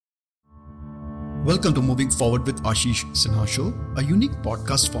Welcome to Moving Forward with Ashish Sinha Show, a unique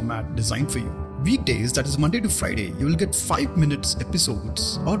podcast format designed for you. Weekdays, that is Monday to Friday, you will get 5 minutes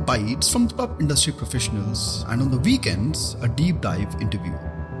episodes or bites from the top industry professionals, and on the weekends, a deep dive interview.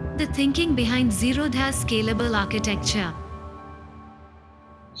 The thinking behind Zerodha's scalable architecture.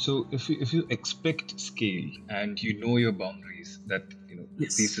 So if you expect scale and you know your boundaries that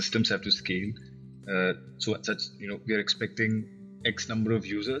these systems have to scale, we are expecting X number of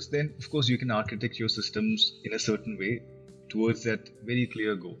users, then of course you can architect your systems in a certain way towards that very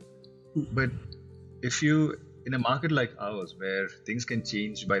clear goal. But if you, in a market like ours where things can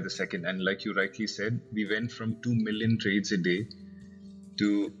change by the second, and like you rightly said, we went from 2 million trades a day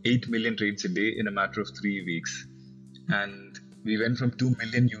to 8 million trades a day in a matter of 3 weeks. And we went from 2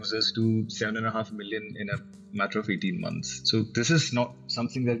 million users to 7.5 million in a matter of 18 months. So this is not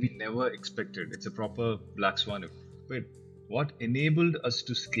something that we never expected. It's a proper black swan. But what enabled us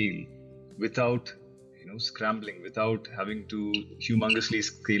to scale without scrambling, without having to humongously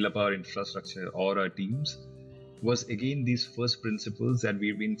scale up our infrastructure or our teams, was again these first principles that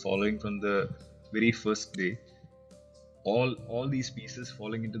we've been following from the very first day. All these pieces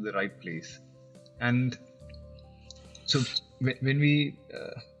falling into the right place. And so when we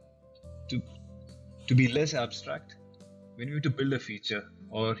to be less abstract, when we have to build a feature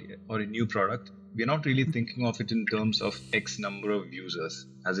or a new product, we're not really thinking of it in terms of X number of users,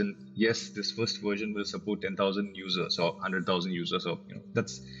 as in, yes, this first version will support 10,000 users or 100,000 users, or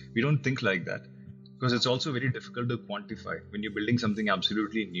we don't think like that, because it's also very difficult to quantify when you're building something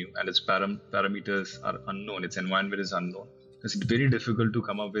absolutely new and its parameters are unknown, its environment is unknown. It's very difficult to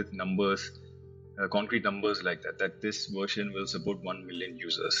come up with numbers, concrete numbers like that this version will support 1 million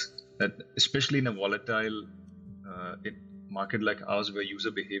users. That especially in a volatile market like ours where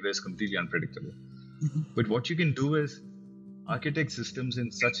user behavior is completely unpredictable. But what you can do is architect systems in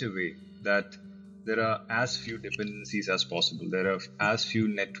such a way that there are as few dependencies as possible. There are as few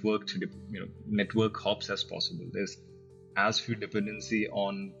network hops as possible. There's as few dependency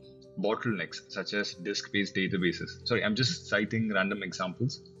on bottlenecks such as disk-based databases. Sorry, I'm just citing random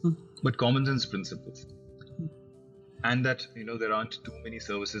examples, but common sense principles. And that there aren't too many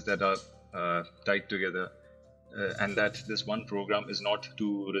services that are tied together. And that this one program is not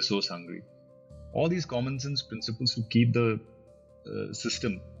too resource hungry. All these common sense principles to keep the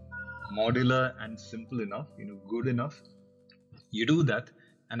system modular and simple enough, good enough. You do that,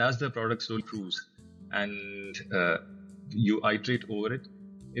 and as the product slowly improves and you iterate over it,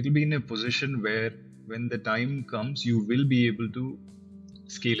 it'll be in a position where when the time comes, you will be able to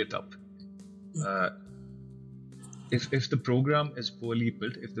scale it up. If the program is poorly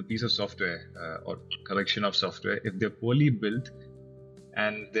built, if the piece of software or collection of software, if they're poorly built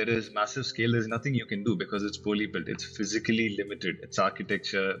and there is massive scale, there's nothing you can do because it's poorly built. It's physically limited. Its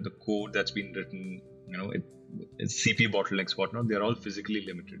architecture, the code that's been written, it's CPU bottlenecks, whatnot, they're all physically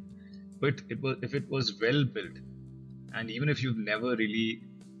limited. But if it was well built, and even if you've never really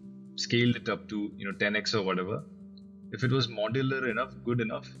scaled it up to 10x or whatever, if it was modular enough, good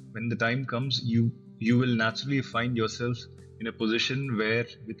enough, when the time comes, you will naturally find yourself in a position where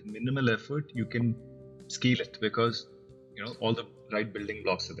with minimal effort you can scale it because all the right building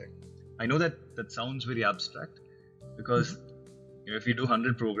blocks are there. I know that sounds very abstract because if you do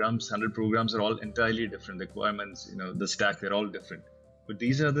 100 programs are all entirely different. The requirements, the stack, they're all different. But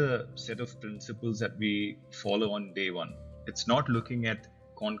these are the set of principles that we follow on day one. It's not looking at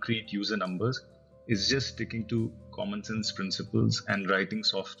concrete user numbers. It's just sticking to common sense principles and writing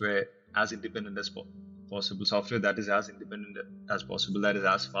software as independent as possible, software that is as independent as possible, that is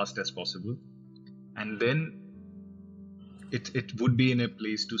as fast as possible. And then it would be in a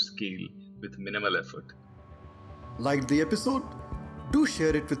place to scale with minimal effort. Like the episode? Do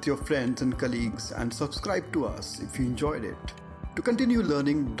share it with your friends and colleagues and subscribe to us if you enjoyed it. To continue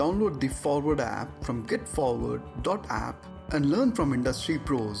learning, download the Forward app from getforward.app and learn from industry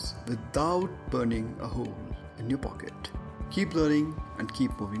pros without burning a hole in your pocket. Keep learning and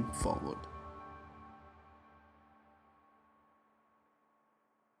keep moving forward.